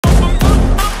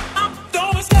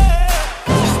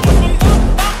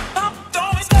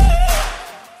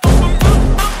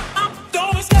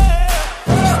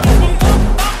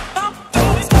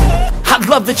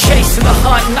love the chase and the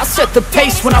hunt, and I set the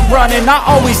pace when I'm running. I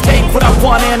always take what I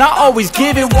want and I always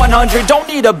give it 100. Don't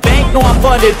need a bank, no I'm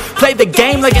funded. Play the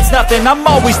game like it's nothing. I'm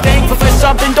always thankful for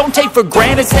something. Don't take for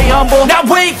granted, stay humble. Now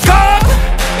wake up!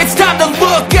 It's time to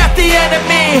look at the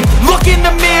enemy. Look in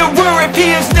the mirror if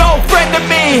he is no friend to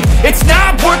me. It's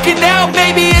not working out,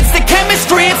 maybe it's the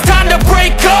chemistry. It's time to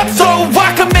break up so I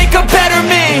can make a better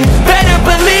me. Better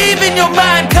believe in your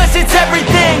mind, cause it's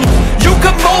everything. You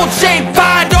can mold, shape,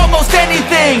 find almost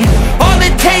anything. All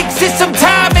it takes is some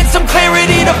time and some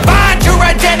clarity to find your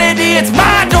identity. It's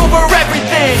mind over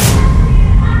everything.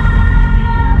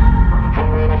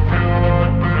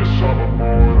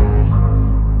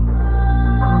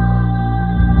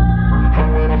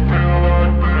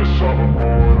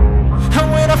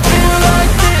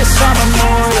 I'm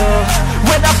immortal.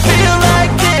 When I feel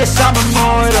like this, I'm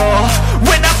immortal.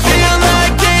 When I feel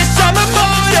like this, I'm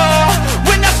immortal.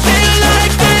 When I feel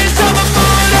like this, I'm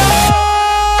immortal.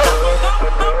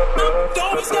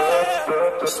 Don't be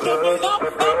scared. Just live it up.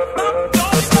 Don't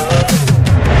be scared.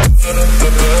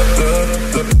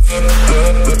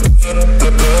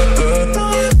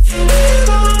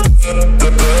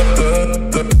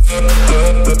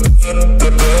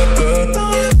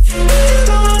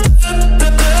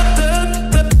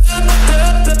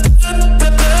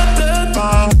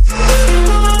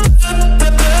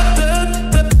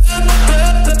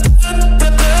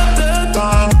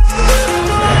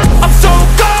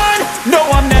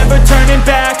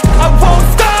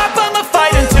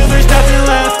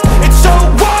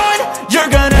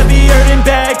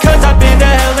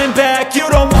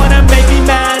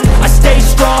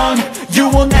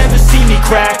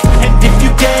 And if you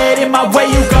get in my way,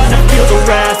 you're gonna feel the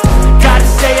wrath. Gotta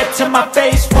say it to my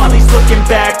face while he's looking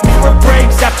back. Mirror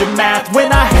breaks after math.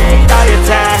 When I hate, I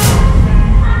attack.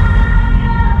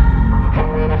 And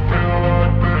when I feel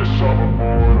like this, I'm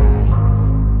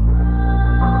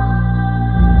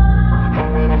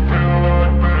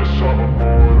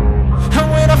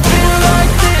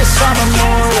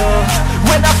immortal.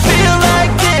 When I feel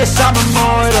like this, I'm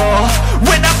immortal.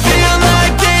 When I feel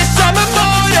like this, I'm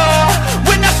immortal.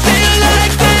 When I feel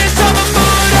like this, I'm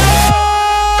immortal.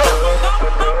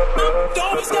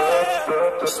 Don't be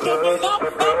scared. Just live it up.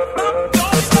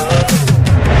 Don't be scared.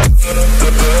 Don't be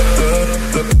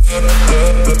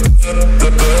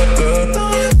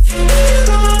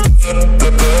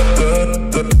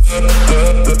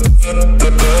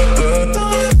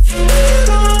scared.